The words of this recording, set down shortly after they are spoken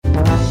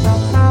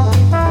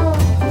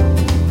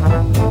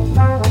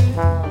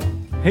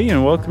Hey,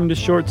 and welcome to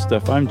Short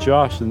Stuff. I'm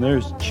Josh, and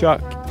there's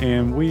Chuck,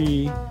 and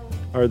we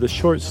are the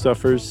Short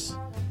Stuffers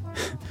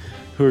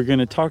who are going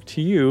to talk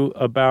to you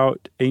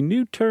about a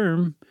new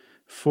term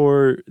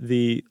for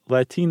the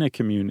Latina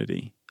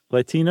community.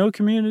 Latino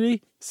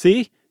community?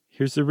 See?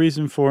 Here's the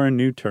reason for a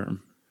new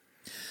term.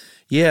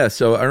 Yeah,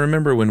 so I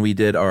remember when we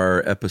did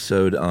our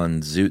episode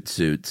on zoot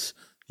suits.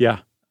 Yeah.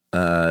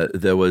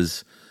 There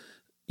was,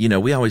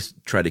 we always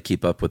try to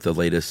keep up with the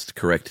latest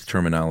correct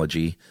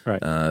terminology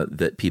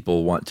that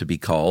people want to be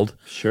called.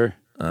 Sure.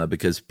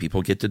 Because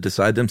people get to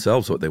decide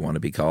themselves what they want to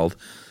be called.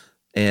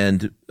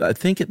 And I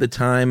think at the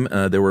time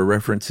there were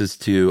references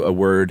to a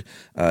word,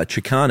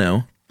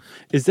 Chicano.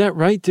 Is that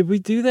right? Did we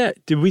do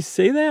that? Did we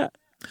say that?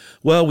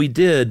 Well, we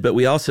did, but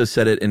we also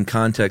said it in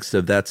context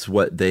of that's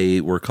what they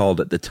were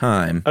called at the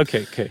time.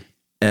 Okay.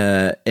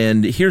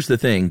 And here's the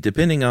thing,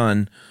 depending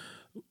on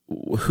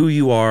who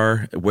you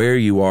are, where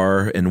you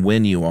are, and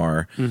when you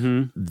are,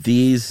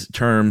 these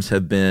terms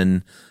have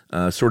been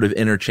sort of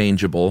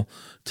interchangeable.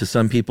 To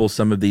some people,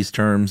 some of these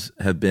terms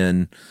have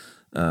been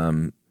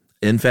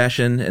in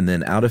fashion and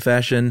then out of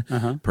fashion,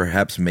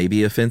 perhaps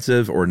maybe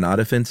offensive or not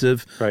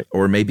offensive,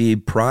 or maybe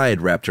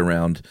pride wrapped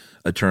around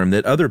a term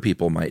that other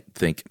people might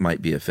think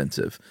might be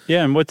offensive.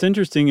 Yeah, and what's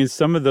interesting is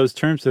some of those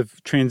terms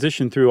have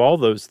transitioned through all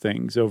those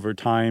things over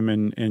time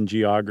and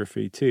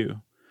geography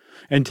too.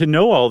 And to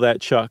know all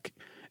that, Chuck,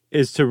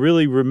 is to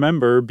really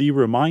be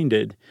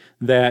reminded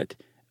that,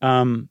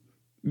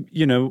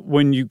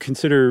 when you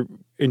consider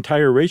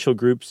entire racial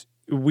groups,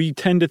 we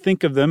tend to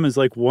think of them as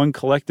like one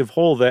collective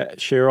whole that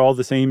share all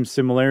the same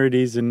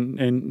similarities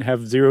and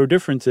have zero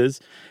differences.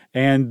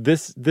 And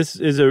this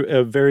is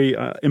a very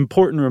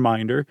important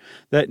reminder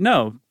that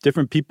no,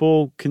 different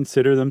people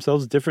consider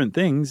themselves different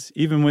things,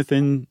 even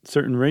within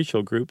certain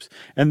racial groups.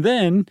 And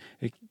then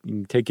you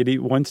can take it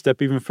one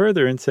step even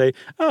further and say,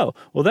 oh,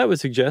 well, that would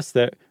suggest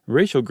that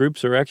racial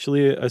groups are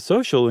actually a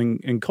social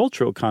and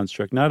cultural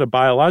construct, not a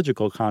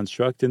biological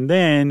construct. And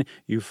then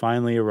you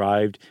finally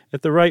arrived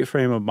at the right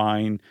frame of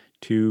mind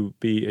to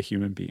be a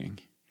human being.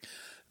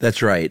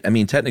 That's right. I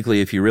mean,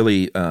 technically, if you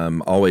really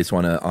always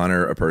want to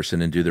honor a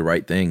person and do the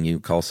right thing, you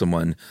call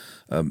someone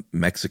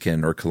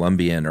Mexican or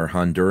Colombian or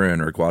Honduran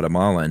or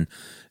Guatemalan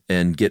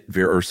and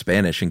or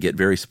Spanish and get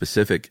very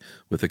specific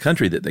with the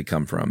country that they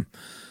come from.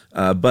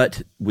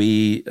 But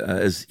we,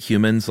 as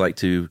humans, like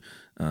to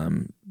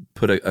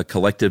put a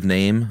collective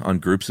name on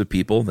groups of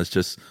people. That's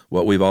just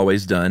what we've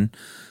always done.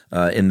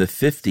 In the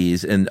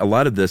 50s, and a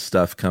lot of this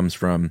stuff comes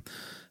from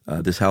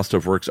this How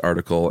Stuff Works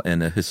article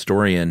and a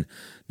historian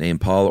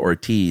named Paul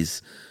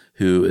Ortiz,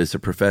 who is a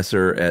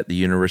professor at the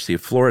University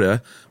of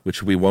Florida,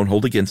 which we won't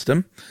hold against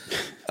him.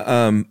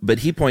 But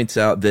he points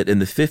out that in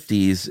the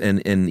 50s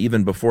and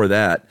even before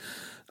that,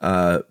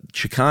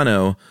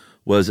 Chicano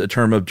was a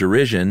term of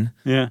derision.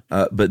 Yeah.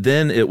 But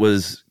then it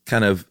was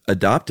kind of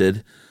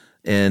adopted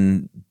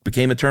and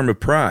became a term of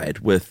pride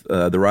with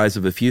the rise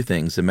of a few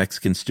things: the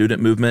Mexican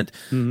student movement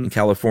in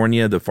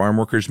California, the farm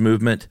workers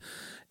movement.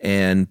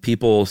 And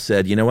people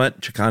said, you know what,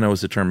 Chicano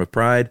is a term of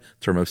pride,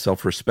 term of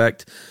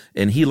self-respect.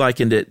 And he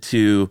likened it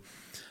to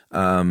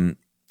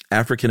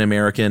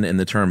African-American and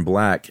the term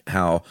black,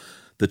 how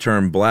the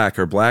term black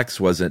or blacks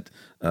wasn't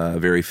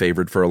very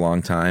favored for a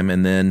long time.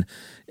 And then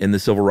in the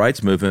civil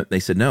rights movement, they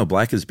said, no,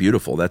 black is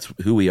beautiful. That's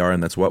who we are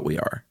and that's what we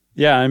are.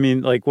 Yeah, I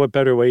mean, like what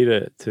better way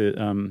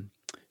to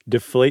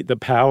deflate the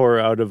power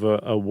out of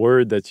a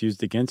word that's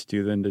used against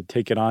you than to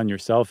take it on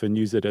yourself and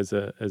use it as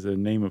a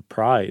name of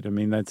pride. I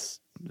mean, that's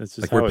just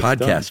like how we're it's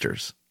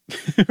podcasters.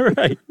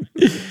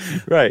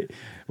 Right.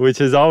 Which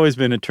has always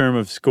been a term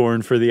of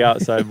scorn for the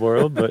outside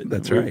world, but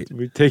that's right.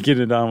 We've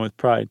taken it on with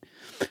pride.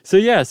 So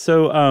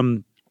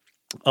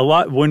a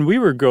lot when we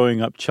were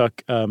growing up,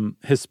 Chuck,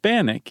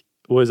 Hispanic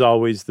was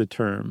always the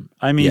term.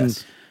 I mean,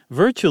 yes.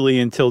 Virtually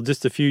until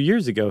just a few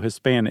years ago,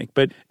 Hispanic.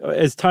 But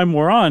as time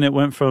wore on, it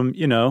went from,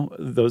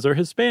 those are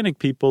Hispanic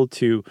people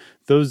to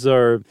those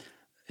are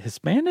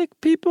Hispanic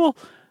people.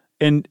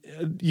 And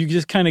you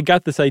just kind of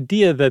got this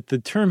idea that the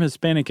term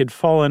Hispanic had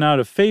fallen out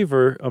of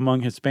favor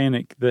among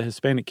the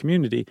Hispanic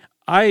community.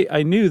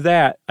 I knew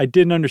that. I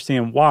didn't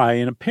understand why.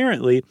 And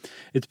apparently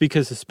it's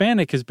because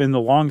Hispanic has been the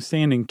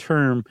longstanding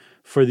term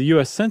for the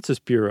U.S. Census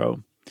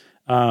Bureau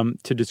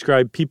to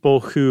describe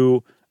people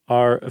who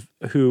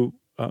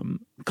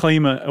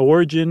claim an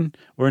origin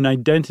or an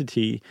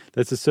identity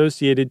that's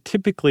associated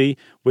typically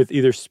with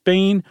either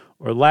Spain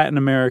or Latin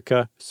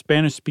America,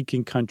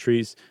 Spanish-speaking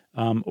countries,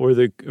 or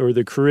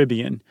the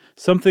Caribbean,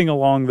 something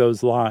along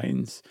those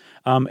lines.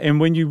 And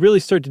when you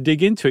really start to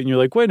dig into it and you're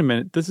like, wait a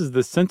minute, this is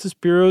the Census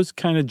Bureau's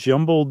kind of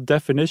jumbled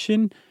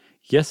definition?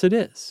 Yes, it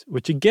is,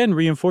 which again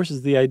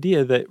reinforces the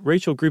idea that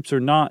racial groups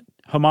are not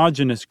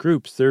homogenous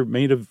groups. They're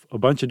made of a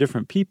bunch of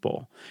different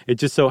people. It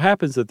just so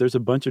happens that there's a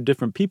bunch of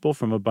different people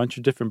from a bunch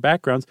of different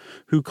backgrounds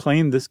who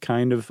claim this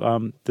kind of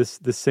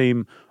the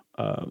same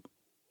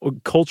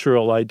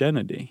cultural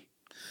identity.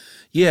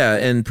 Yeah,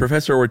 and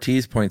Professor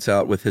Ortiz points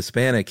out with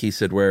Hispanic, he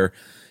said where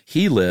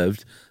he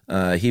lived,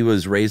 He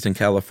was raised in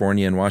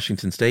California and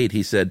Washington State.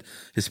 He said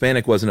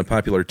Hispanic wasn't a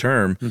popular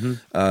term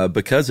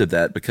because of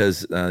that,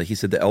 because he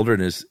said the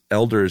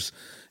elders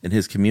in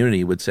his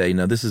community would say,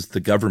 no, this is the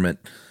government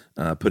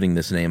putting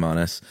this name on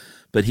us.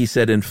 But he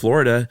said in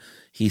Florida,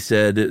 he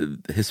said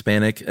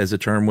Hispanic as a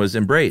term was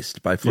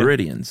embraced by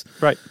Floridians.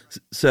 Yeah. Right.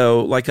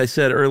 So like I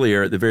said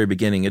earlier at the very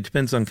beginning, it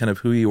depends on kind of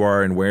who you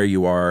are and where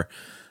you are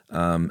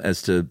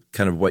as to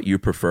kind of what you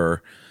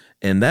prefer.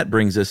 And that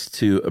brings us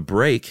to a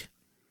break,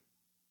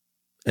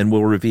 and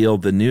we'll reveal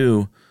the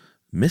new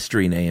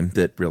mystery name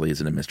that really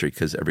isn't a mystery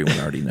because everyone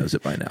already knows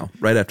it by now,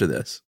 right after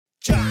this.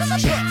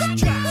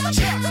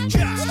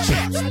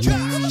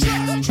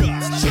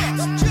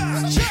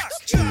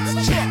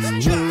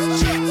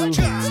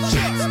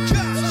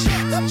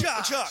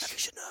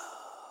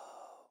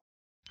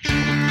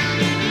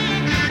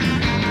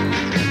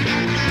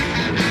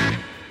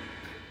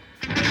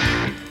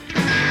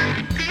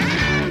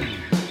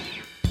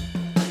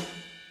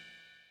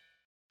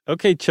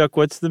 Okay, Chuck,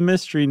 what's the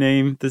mystery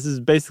name? This is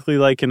basically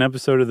like an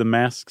episode of The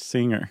Masked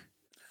Singer.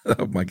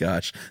 Oh, my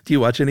gosh. Do you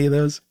watch any of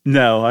those?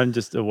 No, I'm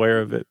just aware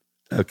of it.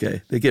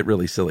 Okay. They get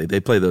really silly. They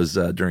play those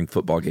during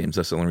football games.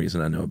 That's the only reason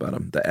I know about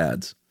them, the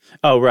ads.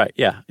 Oh, right.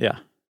 Yeah, yeah.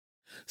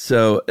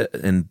 So,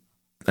 and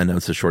I know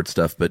it's the short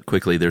stuff, but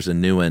quickly, there's a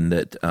new one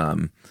that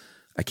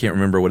I can't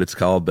remember what it's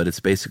called, but it's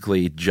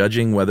basically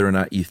judging whether or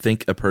not you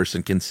think a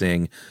person can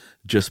sing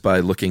just by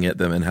looking at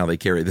them and how they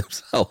carry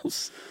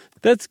themselves.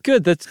 That's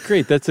good. That's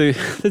great. That's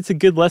a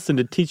good lesson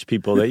to teach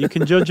people, that you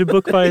can judge a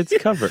book by its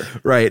cover.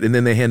 Right. And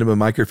then they hand them a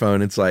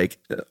microphone. It's like,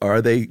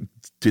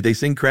 do they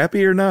sing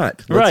crappy or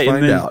not? Let's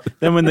find out.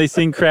 Then when they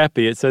sing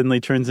crappy, it suddenly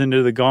turns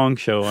into the Gong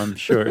Show, I'm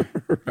sure.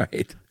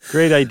 Right.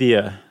 Great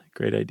idea.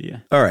 Great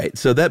idea. All right.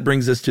 So that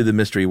brings us to the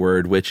mystery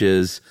word, which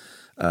is,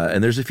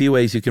 and there's a few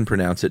ways you can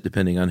pronounce it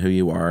depending on who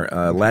you are.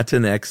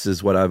 Latinx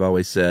is what I've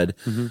always said.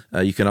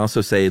 Mm-hmm. You can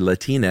also say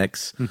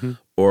Latinx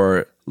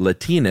or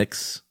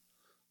Latinx,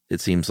 it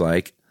seems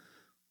like.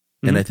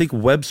 And I think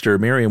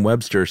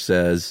Merriam-Webster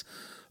says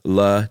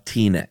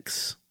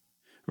Latinx.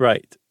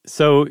 Right.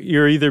 So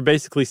you're either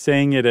basically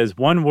saying it as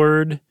one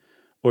word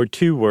or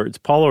two words.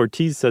 Paul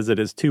Ortiz says it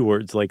as two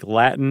words, like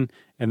Latin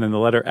and then the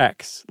letter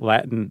X,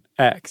 Latin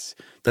X.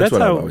 That's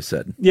what I've always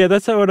said. Yeah,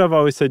 that's what I've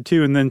always said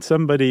too. And then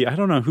somebody, I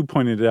don't know who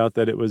pointed it out,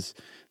 that it was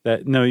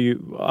that, no,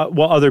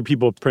 other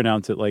people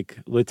pronounce it like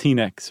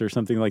Latinx or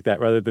something like that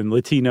rather than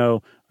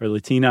Latino or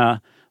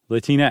Latina,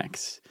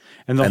 Latinx.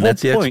 And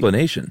that's the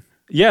explanation.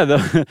 Yeah,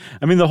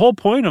 the whole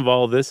point of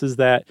all of this is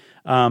that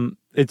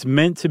it's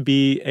meant to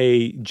be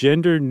a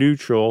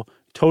gender-neutral,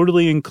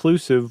 totally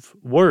inclusive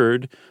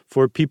word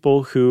for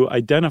people who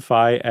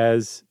identify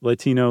as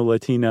Latino,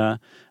 Latina,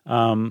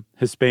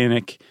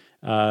 Hispanic,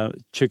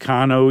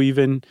 Chicano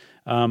even,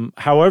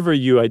 however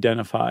you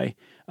identify,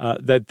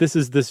 that this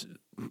is this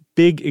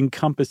big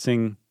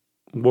encompassing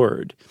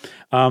word.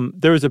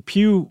 There was a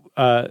Pew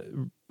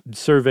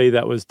survey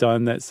that was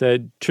done that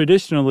said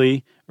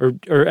traditionally,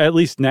 or at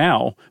least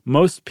now,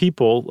 most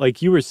people,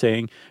 like you were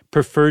saying,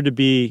 prefer to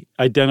be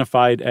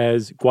identified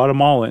as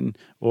Guatemalan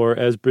or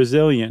as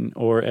Brazilian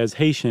or as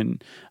Haitian,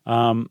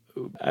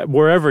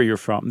 wherever you're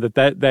from.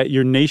 That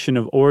your nation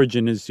of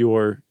origin is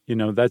your,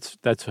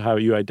 that's how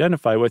you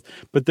identify with.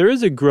 But there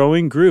is a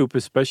growing group,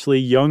 especially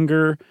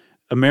younger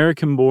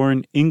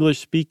American-born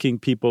English-speaking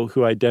people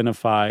who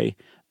identify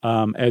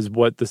as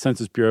what the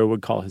Census Bureau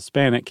would call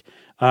Hispanic.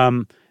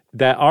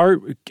 That are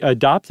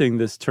adopting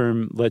this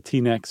term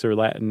Latinx or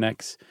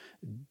Latinx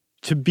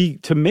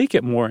to make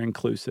it more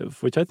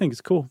inclusive, which I think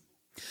is cool.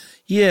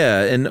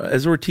 Yeah, and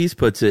as Ortiz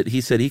puts it, he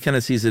said he kind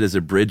of sees it as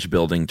a bridge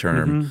building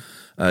term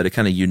to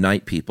kind of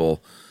unite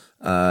people.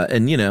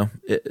 And,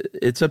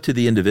 it's up to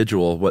the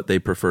individual what they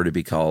prefer to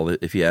be called,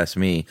 if you ask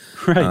me.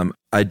 Right.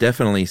 I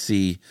definitely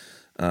see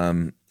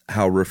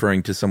how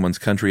referring to someone's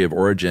country of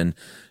origin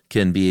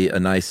can be a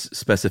nice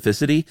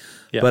specificity,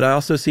 but I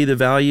also see the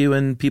value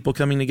in people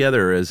coming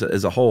together as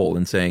a whole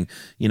and saying,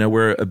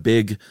 we're a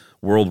big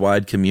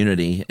worldwide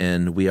community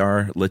and we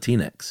are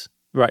Latinx.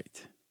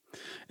 Right.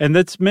 And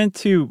that's meant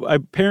to,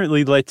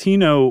 apparently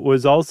Latino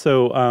was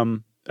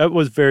also, it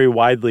was very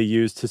widely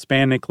used,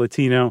 Hispanic,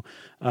 Latino.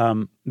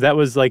 That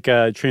was like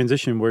a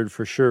transition word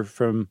for sure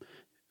from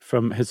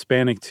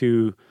Hispanic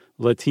to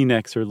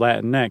Latinx or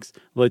Latinx.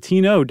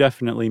 Latino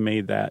definitely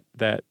made that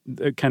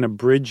kind of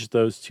bridged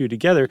those two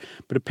together.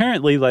 But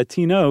apparently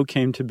Latino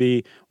came to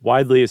be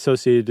widely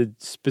associated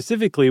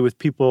specifically with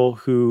people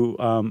who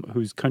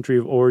whose country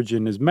of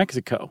origin is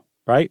Mexico,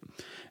 right?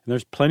 And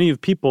there's plenty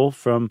of people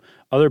from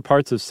other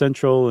parts of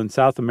Central and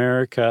South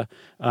America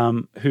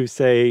who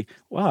say,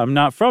 well, I'm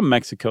not from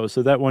Mexico,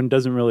 so that one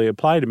doesn't really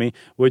apply to me,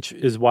 which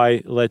is why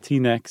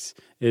Latinx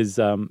is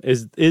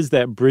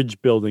that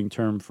bridge building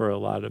term for a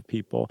lot of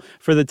people.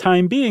 For the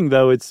time being,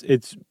 though,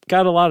 it's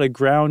got a lot of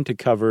ground to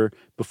cover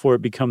before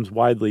it becomes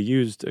widely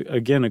used,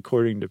 again,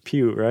 according to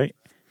Pew, right?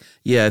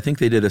 Yeah, I think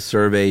they did a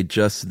survey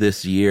just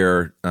this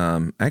year,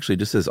 actually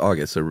just this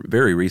August, so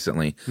very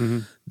recently.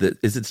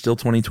 Is it still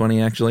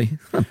 2020, actually?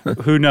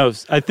 Who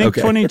knows? I think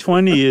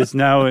 2020 is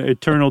now an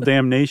eternal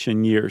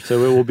damnation year,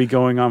 so it will be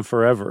going on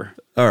forever.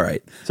 All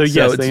right. So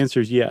yes, the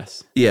answer is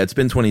yes. Yeah, it's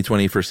been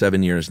 2020 for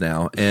 7 years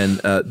now. And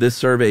this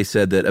survey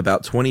said that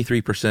about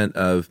 23%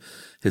 of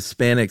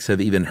Hispanics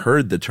have even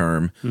heard the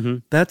term.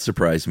 That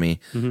surprised me.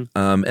 And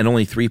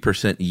only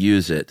 3%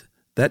 use it.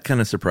 That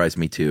kind of surprised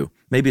me too.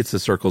 Maybe it's the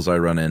circles I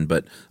run in,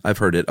 but I've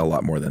heard it a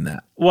lot more than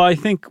that. Well, I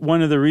think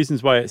one of the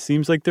reasons why it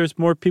seems like there's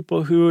more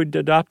people who would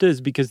adopt it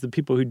is because the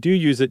people who do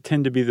use it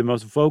tend to be the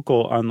most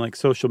vocal on like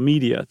social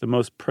media, the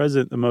most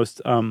present, the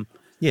most...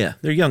 yeah,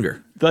 they're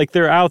younger. Like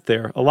they're out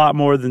there a lot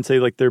more than say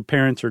like their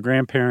parents or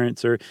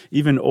grandparents or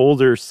even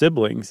older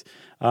siblings.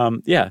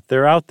 Yeah,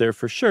 they're out there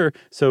for sure.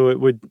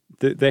 So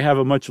they have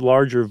a much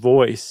larger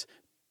voice.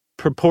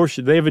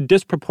 They have a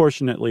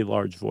disproportionately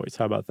large voice.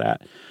 How about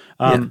that?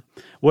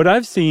 What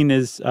I've seen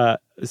is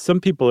some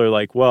people are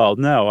like, well,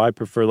 no, I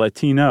prefer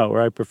Latino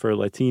or I prefer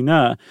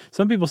Latina.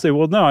 Some people say,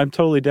 well, no, I'm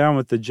totally down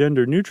with the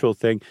gender neutral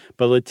thing.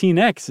 But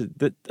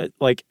Latinx,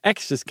 like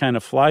X just kind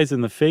of flies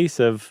in the face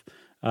of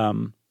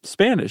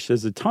Spanish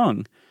as a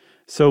tongue.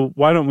 So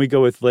why don't we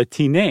go with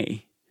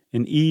Latine?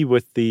 An E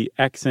with the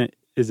accent.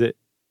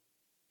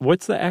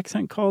 What's the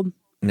accent called?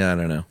 No, I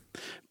don't know.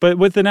 But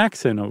with an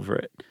accent over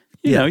it.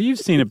 You know, you've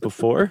seen it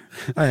before.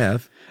 I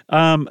have.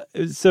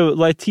 So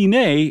Latine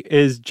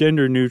is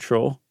gender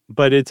neutral,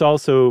 but it's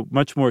also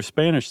much more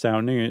Spanish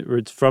sounding, or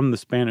it's from the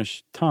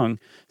Spanish tongue.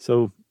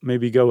 So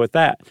maybe go with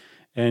that.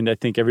 And I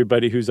think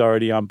everybody who's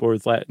already on board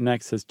with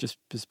Latinx says, just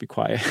be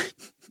quiet.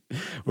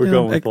 We're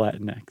going with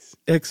Latinx.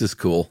 X is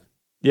cool.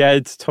 Yeah,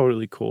 it's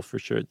totally cool for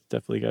sure. It's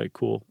definitely got a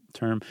cool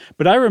term.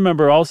 But I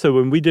remember also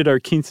when we did our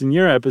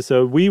Quinceañera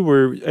episode, we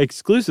were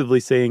exclusively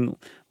saying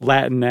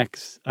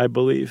Latinx, I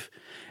believe.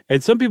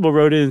 And some people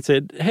wrote in and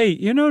said, hey,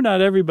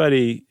 not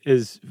everybody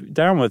is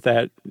down with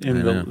that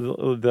in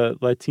the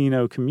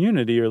Latino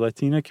community or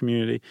Latina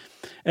community.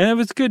 And it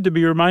was good to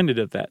be reminded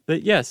of that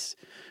yes,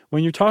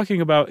 when you're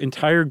talking about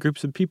entire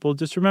groups of people,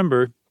 just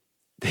remember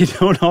they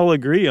don't all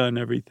agree on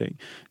everything.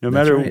 No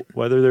matter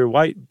whether they're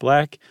white,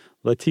 black,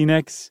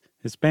 Latinx,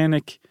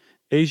 Hispanic,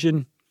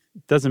 Asian,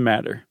 doesn't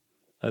matter.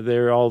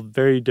 They're all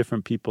very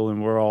different people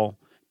and we're all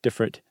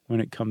different when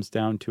it comes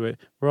down to it.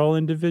 We're all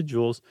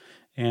individuals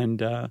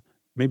and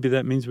maybe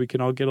that means we can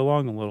all get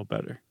along a little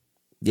better.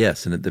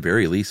 Yes, and at the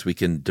very least, we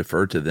can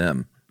defer to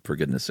them, for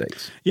goodness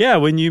sakes. Yeah,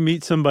 when you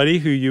meet somebody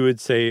who you would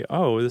say,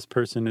 oh, this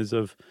person is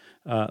of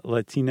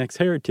Latinx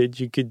heritage,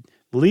 you could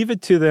leave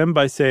it to them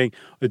by saying,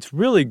 it's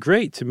really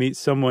great to meet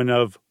someone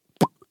of...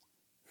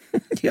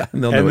 yeah,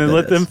 and then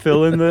let them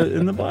fill in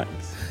the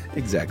blanks.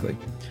 Exactly.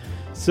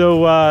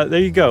 So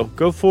there you go.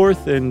 Go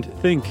forth and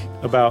think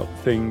about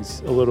things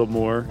a little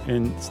more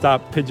and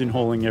stop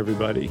pigeonholing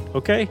everybody,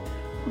 okay?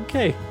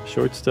 Okay,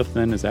 Short Stuff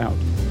Then is out.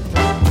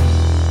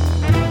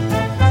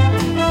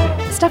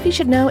 Stuff You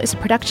Should Know is a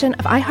production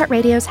of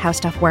iHeartRadio's How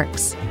Stuff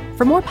Works.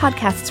 For more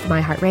podcasts from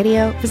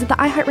iHeartRadio, visit the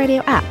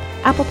iHeartRadio app,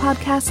 Apple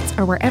Podcasts,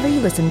 or wherever you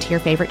listen to your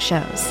favorite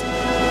shows.